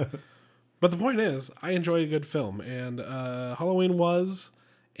going. But the point is, I enjoy a good film, and Halloween was.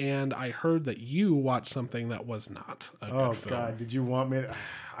 And I heard that you watched something that was not a good film. God, did you want me to?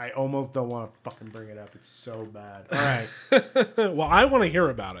 I almost don't want to fucking bring it up. It's so bad. All right. Well, I want to hear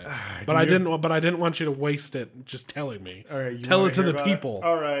about it, but I didn't want you to waste it just telling me. All right, tell it to the people.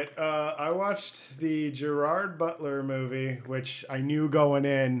 All right, I watched the Gerard Butler movie, which I knew going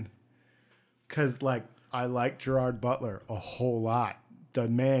in, because like I like Gerard Butler a whole lot. The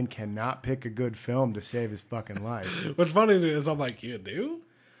man cannot pick a good film to save his fucking life. What's funny is I'm like, you do?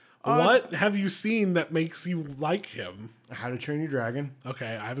 What have you seen that makes you like him? How to Train Your Dragon.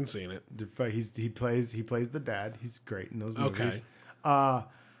 Okay, I haven't seen it. He plays the dad. He's great in those movies. Okay.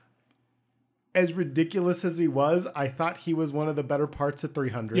 As ridiculous as he was, I thought he was one of the better parts of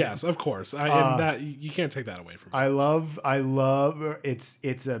 300. Yes, of course. And that you can't take that away from me. I love it's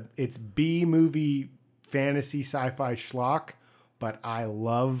B movie fantasy sci-fi schlock, but I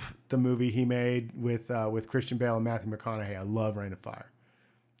love the movie he made with Christian Bale and Matthew McConaughey. I love Reign of Fire.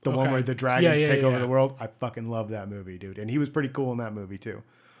 The one where the dragons take over the world. I fucking love that movie, dude. And he was pretty cool in that movie too.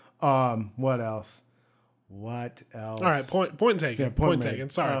 What else? All right, point taken. Yeah, point made. taken.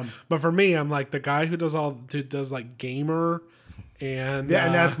 Sorry, but for me, I'm like the guy who does like gamer, and Yeah,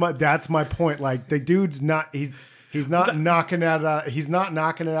 and that's my point. Like the dude's not. He's not knocking it out. He's not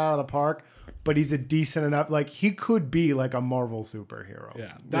knocking it out of the park, but he's a decent enough. Like he could be like a Marvel superhero.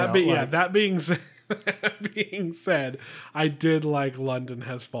 Yeah. That being said, I did like London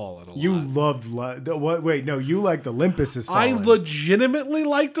Has Fallen a lot. You loved what? Wait, no, you liked Olympus Has Fallen. I legitimately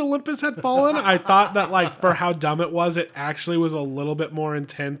liked Olympus Had Fallen. I thought that like for how dumb it actually was a little bit more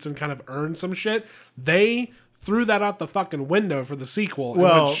intense and kind of earned some shit. They threw that out the fucking window for the sequel and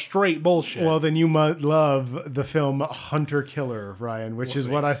went straight bullshit. Well, then you might love the film Hunter Killer, Ryan, which is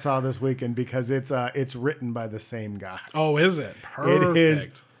what I saw this weekend because it's written by the same guy. Oh, is it? Perfect. It is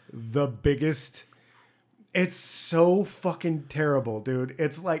the biggest. It's so fucking terrible, dude.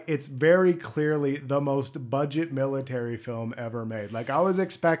 It's like, it's very clearly the most budget military film ever made. Like, I was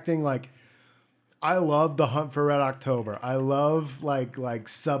expecting, like, I love The Hunt for Red October. I love, like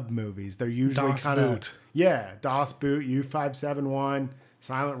sub movies. They're usually kind of, yeah, Das Boot, U-571,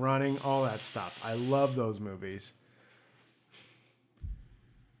 Silent Running, all that stuff. I love those movies.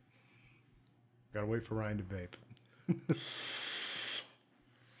 Gotta wait for Ryan to vape.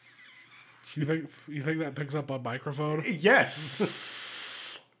 You think that picks up on microphone? Yes.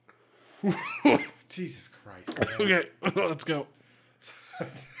 Jesus Christ. Man. Okay, let's go.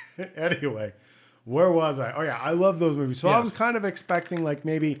 Anyway, where was I? Oh yeah, I love those movies. So I was kind of expecting like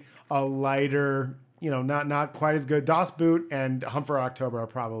maybe a lighter, not quite as good. Das Boot and Hunt for October are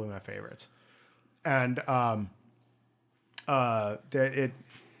probably my favorites. And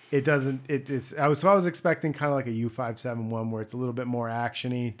it doesn't. I was expecting kind of like a U-571 where it's a little bit more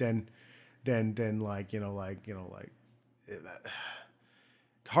actiony than it's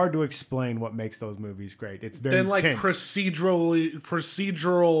hard to explain what makes those movies great. It's very tense. procedural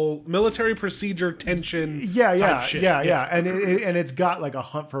military procedure tension. Yeah. Shit. And it's got like a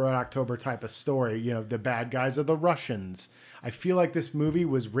Hunt for Red October type of story. The bad guys are the Russians. I feel like this movie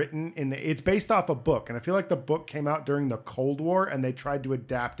was written it's based off a book, and I feel like the book came out during the Cold War, and they tried to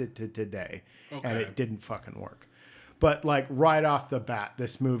adapt it to today, and it didn't fucking work. But like right off the bat,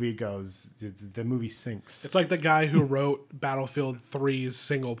 the movie sinks. It's like the guy who wrote Battlefield 3's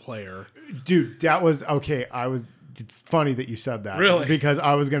single player. Dude, that was okay. It's funny that you said that. Really? Because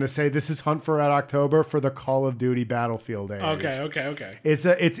I was going to say this is Hunt for Red October for the Call of Duty Battlefield age. Okay. It's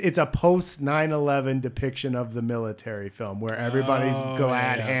a post 9/11 depiction of the military film where everybody's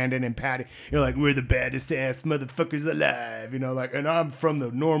glad-handed and patting. You're like, we're the baddest ass motherfuckers alive. And I'm from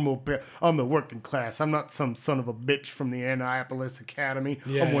I'm the working class. I'm not some son of a bitch from the Annapolis Academy.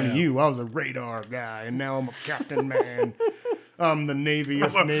 I'm one of you. I was a radar guy, and now I'm a captain man. I'm the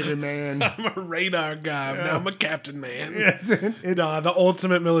Navyest Navy man. I'm a radar guy. Now I'm a captain man. It's the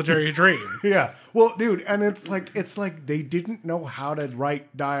ultimate military dream. Yeah. Well, dude, and it's like they didn't know how to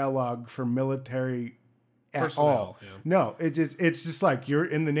write dialogue for military at personnel, all. Yeah. No, it's just like you're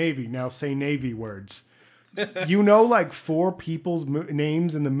in the Navy now. Say Navy words. Like 4 people's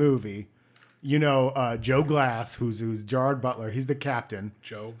names in the movie. Joe Glass, who's Gerard Butler. He's the captain.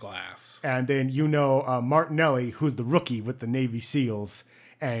 Joe Glass. And then Martinelli, who's the rookie with the Navy SEALs.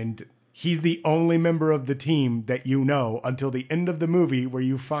 And he's the only member of the team that until the end of the movie where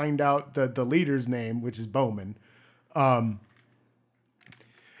you find out the leader's name, which is Bowman.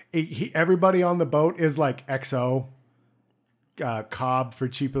 Everybody on the boat is like XO. Cobb for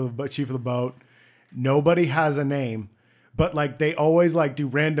chief of the boat. Nobody has a name. But like they always like do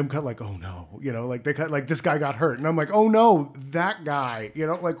random cut, like, oh no, like they cut like this guy got hurt, and I'm like, oh no, that guy,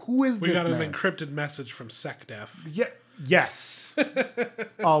 like who is this? We got man? an encrypted message from SecDef. Yeah, yes,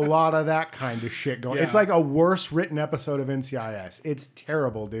 a lot of that kind of shit going. Yeah. It's like a worse written episode of NCIS. It's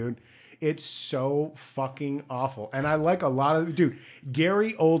terrible, dude. It's so fucking awful, and I like a lot of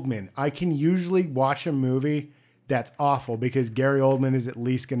Gary Oldman. I can usually watch a movie that's awful because Gary Oldman is at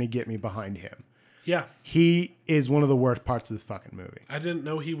least going to get me behind him. Yeah. He is one of the worst parts of this fucking movie. I didn't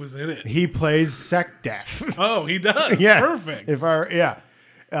know he was in it. He plays SecDef. Oh, he does? Yes. Perfect.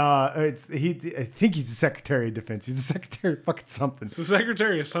 I think he's the Secretary of Defense. He's the Secretary of fucking something. It's the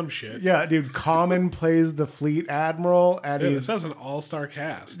Secretary of some shit. Yeah, dude. Common plays the Fleet Admiral. And this has an all-star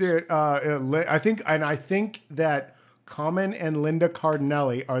cast. Dude, I think that Common and Linda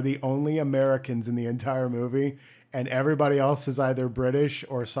Cardinelli are the only Americans in the entire movie. And everybody else is either British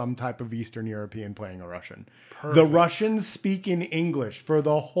or some type of Eastern European playing a Russian. Perfect. The Russians speak in English for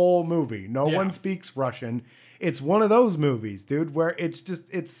the whole movie. No one speaks Russian. It's one of those movies, dude, where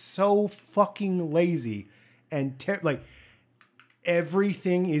it's so fucking lazy and like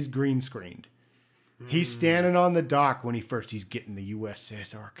everything is green screened. He's standing on the dock when he's getting the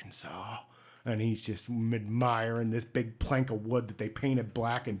USS Arkansas. And he's just admiring this big plank of wood that they painted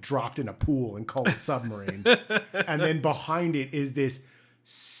black and dropped in a pool and called a submarine. And then behind it is this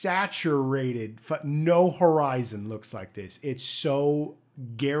saturated. No horizon looks like this. It's so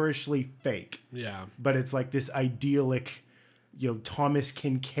garishly fake. Yeah. But it's like this idyllic, Thomas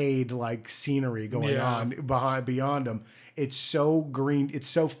Kincaid like scenery going on beyond him. It's so green. It's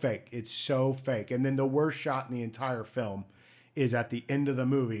so fake. It's so fake. And then the worst shot in the entire film is at the end of the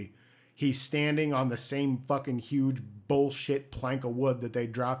movie. He's standing on the same fucking huge bullshit plank of wood that they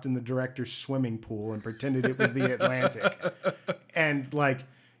dropped in the director's swimming pool and pretended it was the Atlantic. And like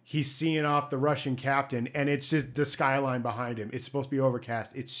he's seeing off the Russian captain, and it's just the skyline behind him. It's supposed to be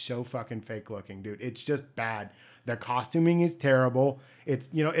overcast. It's so fucking fake looking, dude. It's just bad. The costuming is terrible. It's,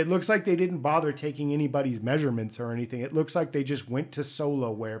 it looks like they didn't bother taking anybody's measurements or anything. It looks like they just went to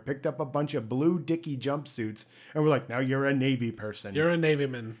Solo Wear, picked up a bunch of blue Dickie jumpsuits, and we're like, now you're a Navy person. You're a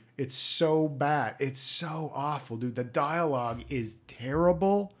Navyman. It's so bad. It's so awful, dude. The dialogue is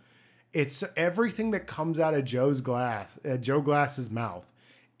terrible. It's everything that comes out of Joe Glass's mouth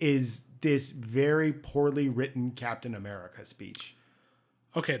is this very poorly written Captain America speech.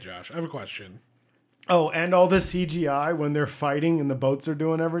 Okay, Josh, I have a question. Oh, and all the CGI when they're fighting and the boats are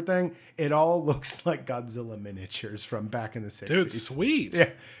doing everything, it all looks like Godzilla miniatures from back in the 60s. Dude, sweet. Yeah,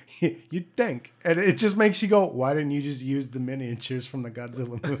 you'd think. And it just makes you go, why didn't you just use the miniatures from the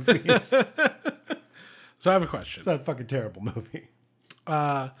Godzilla movies? So I have a question. It's a fucking terrible movie.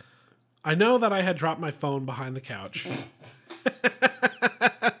 I know that I had dropped my phone behind the couch.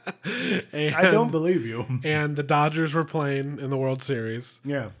 I don't believe you. And the Dodgers were playing in the World Series.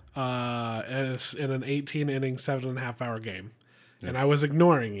 Yeah. And it's in an 18-inning, 7.5-hour game. Yeah. And I was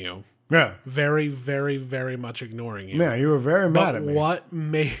ignoring you. Yeah. Very, very, very much ignoring you. Yeah, you were very mad at me. What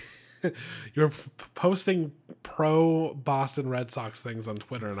made... You were posting pro Boston Red Sox things on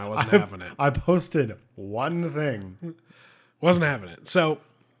Twitter, and I wasn't having it. I posted one thing. Wasn't having it. So,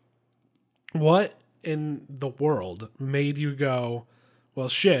 what in the world made you go, well,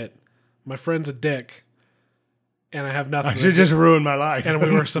 shit, my friend's a dick, and I have nothing. I should just ruin my life. And we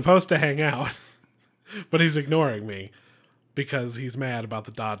were supposed to hang out, but he's ignoring me because he's mad about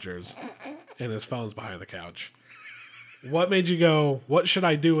the Dodgers, and his phone's behind the couch. What made you go, what should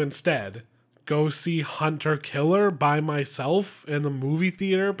I do instead? Go see Hunter Killer by myself in the movie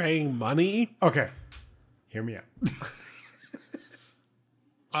theater paying money? Okay. Hear me out.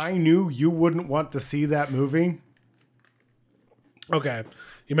 I knew you wouldn't want to see that movie. Okay.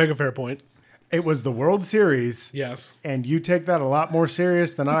 You make a fair point. It was the World Series. Yes. And you take that a lot more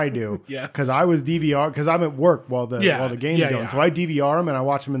serious than I do. Yes. Because I was DVR, because I'm at work while the game's going. Yeah. So I DVR them and I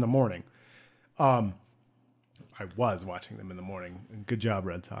watch them in the morning. I was watching them in the morning. Good job,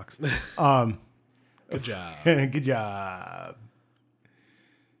 Red Sox. Good job. Good job.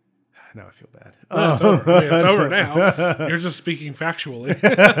 Now I feel bad. No, it's over. I mean, it's over now. You're just speaking factually.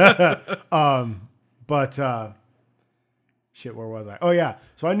 Shit, where was I? Oh yeah.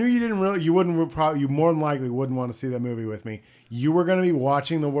 So I knew you more than likely wouldn't want to see that movie with me. You were going to be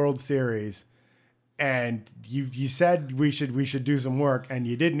watching the World Series, and you said we should do some work, and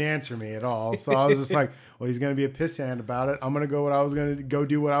you didn't answer me at all. So I was just like, well, he's going to be a pissant about it. I'm going to do what I was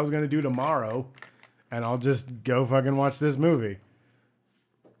going to do tomorrow, and I'll just go fucking watch this movie.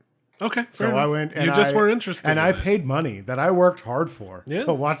 Okay. So I went, and you just weren't interested. And I paid money that I worked hard for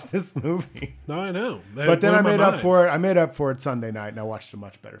to watch this movie. No, I know. But then I made up for it. I made up for it Sunday night, and I watched a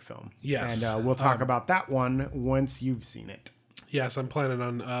much better film. Yes. And we'll talk about that one once you've seen it. Yes, I'm planning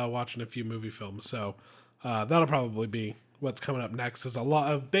on watching a few movie films, so that'll probably be what's coming up next. Is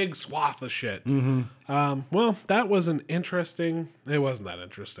a big swath of shit. Mm-hmm. Well, that wasn't interesting. It wasn't that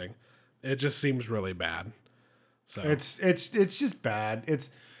interesting. It just seems really bad. So it's just bad.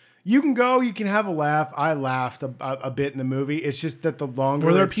 You can go, you can have a laugh. I laughed a bit in the movie. It's just that the longer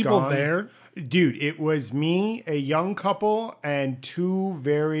were there it's people gone, there? Dude, it was me, a young couple, and two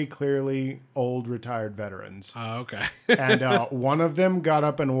very clearly old retired veterans. Oh, okay. And one of them got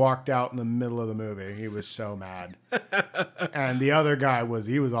up and walked out in the middle of the movie. He was so mad. And the other guy was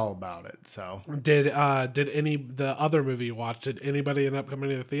all about it. So Did the other movie you watched, did anybody end up coming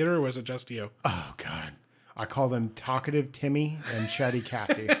to the theater, or was it just you? Oh God. I call them Talkative Timmy and Chatty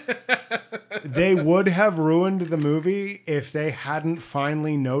Cathy. They would have ruined the movie if they hadn't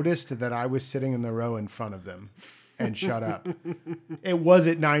finally noticed that I was sitting in the row in front of them and shut up. It was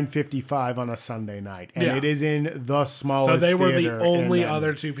at 9:55 on a Sunday night, and it is in the smallest So they were the theater only in,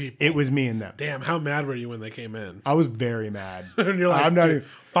 other two people. It was me and them. Damn, how mad were you when they came in? I was very mad. And you're like, I'm not dude, even...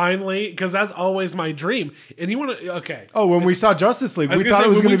 finally, because that's always my dream. And you want to, okay. Oh, when we saw Justice League, we thought say, it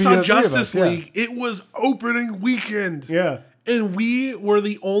was when going to be we saw the three of Justice us. League, it was opening weekend. Yeah. And we were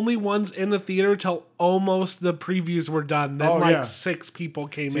the only ones in the theater till almost the previews were done. Then 6 people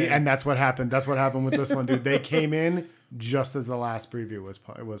came in. And that's what happened. That's what happened with this one, dude. They came in just as the last preview was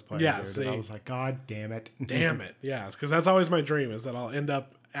playing. Yeah, dude. see. And I was like, God damn it. Damn it. Yeah, because that's always my dream is that I'll end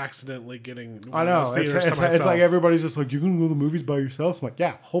up accidentally getting I one of know. those It's, theaters it's, to it's myself. like everybody's just like, you're going to go to the movies by yourself? I'm like,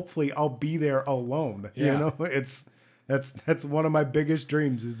 yeah, hopefully I'll be there alone. Yeah. You know, that's one of my biggest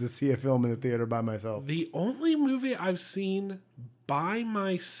dreams is to see a film in a theater by myself. The only movie I've seen by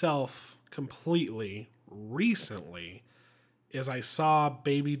myself completely recently is I saw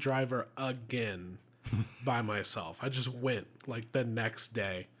Baby Driver again by myself. I just went like the next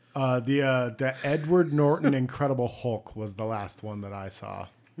day. The Edward Norton Incredible Hulk was the last one that I saw.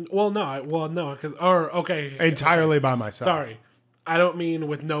 Okay. Entirely by myself. Sorry. I don't mean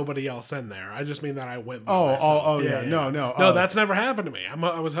with nobody else in there. I just mean that I went by myself. Yeah. No. No, that's never happened to me.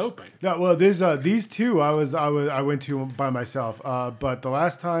 I was hoping. No, well, there's these two I went to by myself. But the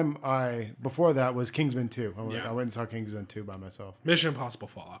last time before that was Kingsman 2. I went and saw Kingsman 2 by myself. Mission Impossible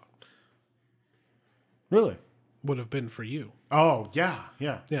Fallout Really? would have been for you. Oh, yeah.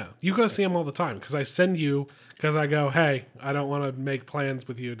 Yeah, you go see them all the time because I send you because I go, hey, I don't want to make plans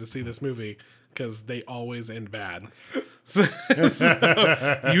with you to see this movie because they always end bad. So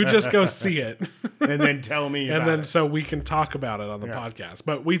you just go see it, And then tell me about and then it. so we can talk about it on the podcast.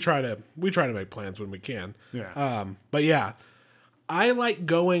 But we try to make plans when we can. Yeah. But yeah, I like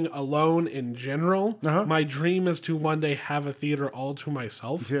going alone in general. Uh-huh. My dream is to one day have a theater all to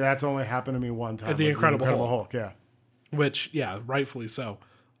myself. See, that's only happened to me one time. At the was Incredible Hulk, yeah. Which, yeah, rightfully so.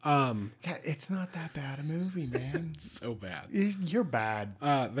 Yeah, it's not that bad a movie, man. So bad. You're bad.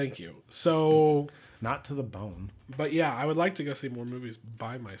 Thank you. So, Not to the bone. but yeah, I would like to go see more movies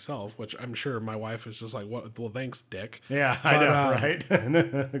by myself, which I'm sure my wife is just like, "What? Well, thanks, Dick." Yeah, I know,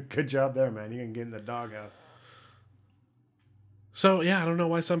 right? Good job there, man. You can get in the doghouse. So yeah, I don't know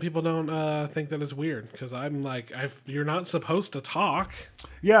why some people don't think that it's weird because I'm like, you're not supposed to talk.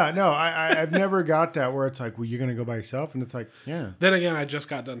 Yeah, no, I've never got that where it's like, well, you're gonna go by yourself, and it's like, yeah, Then again, I just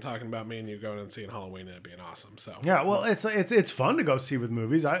got done talking about me and you going and seeing Halloween and it being awesome. So yeah. Well, it's fun to go see with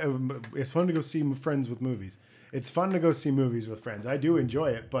movies. It's fun to go see friends with movies. It's fun to go see movies with friends. I do enjoy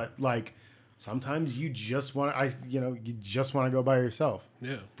it, but like sometimes you just want to, you just want to go by yourself.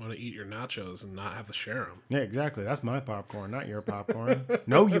 yeah, want to eat your nachos and not have to share them. Yeah, exactly. That's my popcorn, not your popcorn.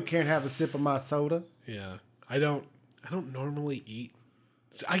 No, you can't have a sip of my soda. Yeah, I don't normally eat.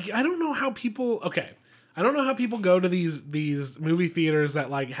 I don't know how people. Okay, I don't know how people go to these movie theaters that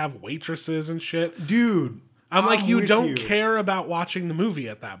like have waitresses and shit. Dude, I'm like, you with don't care about watching the movie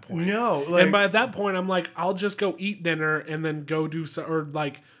at that point. No, like, and by that point, I'm like, I'll just go eat dinner and then go do or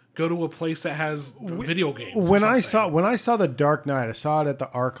like go to a place that has video games. when I saw The Dark Knight, I saw it at the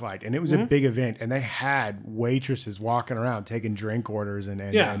ArcLight, and it was a big event, and they had waitresses walking around taking drink orders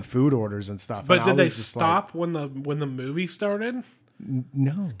and food orders and stuff. But and did I they was just stop when the movie started? like,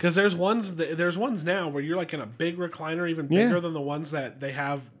 no. Because there's ones now where you're like in a big recliner, even bigger than the ones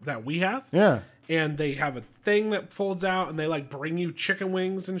that we have. Yeah. And they have a thing that folds out, and they like bring you chicken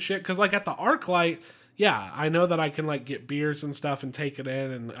wings and shit. Because like at the ArcLight, yeah, I know that I can like get beers and stuff and take it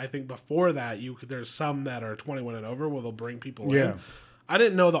in. And I think before that, there's some that are 21 and over where they'll bring people in. I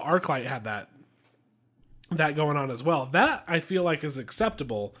didn't know the ArcLight had that going on as well. That I feel like is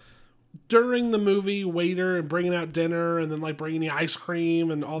acceptable. During the movie, waiter and bringing out dinner and then like bringing you ice cream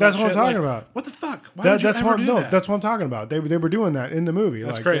and all That's that what shit. I'm talking Like, about. What the fuck? Why would you ever do that? That's what I'm talking about. They were doing that in the movie.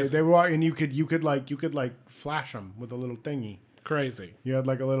 That's like, crazy. They were, and you could flash them with a little thingy. Crazy. You had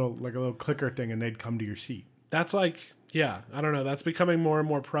like a little clicker thing, and they'd come to your seat. That's like, yeah, I don't know. That's becoming more and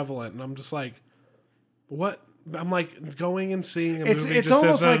more prevalent, and I'm just like, what? I'm like going and seeing a movie It's just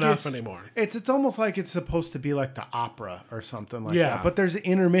almost isn't like enough anymore. It's almost like it's supposed to be like the opera or something like Yeah. that. But there's an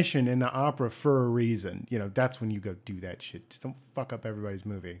intermission in the opera for a reason. That's when you go do that shit. Just don't fuck up everybody's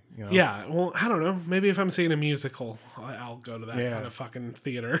movie. Yeah, well, I don't know. Maybe if I'm seeing a musical, I'll go to that Yeah. kind of fucking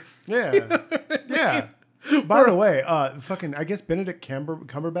theater. Yeah. Yeah. By the way, I guess Benedict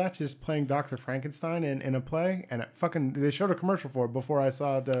Cumberbatch is playing Dr. Frankenstein in a play, and they showed a commercial for it before I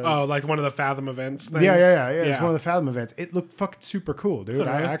saw the. Oh, like one of the Fathom events things? Yeah. It's one of the Fathom events. It looked fucking super cool, dude.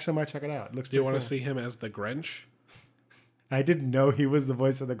 I Okay. actually might check it out. It looks. Do you want cool. to see him as the Grinch? I didn't know he was the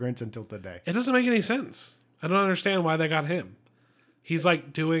voice of the Grinch until today. It doesn't make any sense. I don't understand why they got him. He's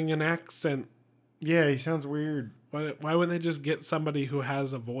like doing an accent. Yeah, he sounds weird. Why wouldn't they just get somebody who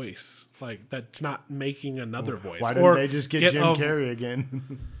has a voice like that's not making another voice? Why didn't they just get Jim Carrey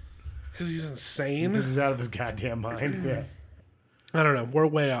again? Because he's insane. Because he's out of his goddamn mind. Yeah. I don't know. We're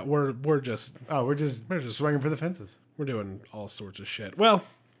way out. We're just We're just swinging for the fences. we're doing all sorts of shit. Well,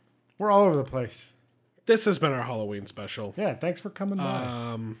 We're all over the place. this has been our Halloween special. Yeah, thanks for coming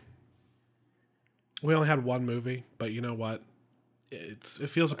by. We only had one movie, but you know what? it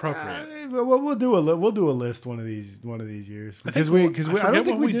feels appropriate. We'll do a list one of these years I because think I don't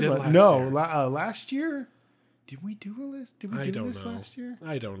think we did last no year. Last year. Did we do a list? Did we do this last year?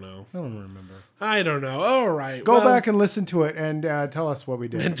 I don't know. I don't remember. I don't know. All right. Go back and listen to it and tell us what we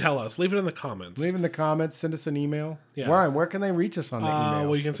did. and tell us. Leave it in the comments. Leave in the comments. Send us an email. Yeah. Ryan, where can they reach us on the email?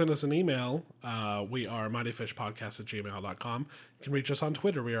 Well, you can send us an email. We are mightyfishpodcast@gmail.com. You can reach us on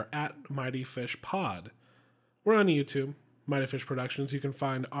Twitter. We are @mightyfishpod. We're on YouTube, Mighty Fish Productions. You can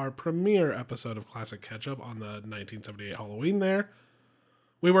find our premiere episode of Classic Ketchup on the 1978 Halloween there.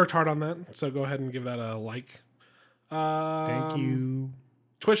 We worked hard on that, so go ahead and give that a like. Thank you.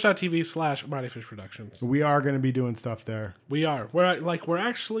 Twitch.tv/Mighty Fish Productions. We are going to be doing stuff there. We are. We're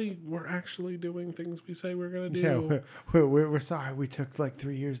actually doing things we say we're gonna do. Yeah, we're sorry. We took like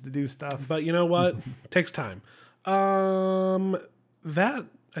 3 years to do stuff. But you know what? Takes time. That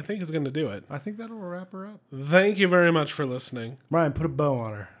I think is gonna do it. I think that'll wrap her up. Thank you very much for listening. Ryan, put a bow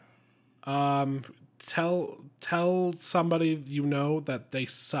on her. Tell somebody you know that they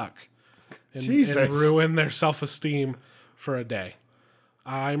suck. And Jesus. ruin their self-esteem for a day.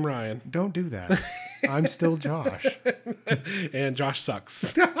 I'm Ryan. Don't do that. I'm still Josh. And Josh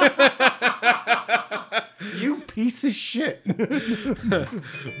sucks. You piece of shit.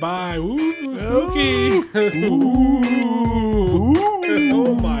 Bye. Ooh, spooky. Ooh.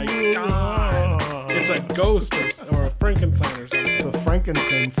 Oh my God. It's a ghost or a Frankenstein or something. The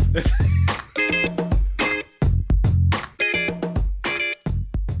frankincense.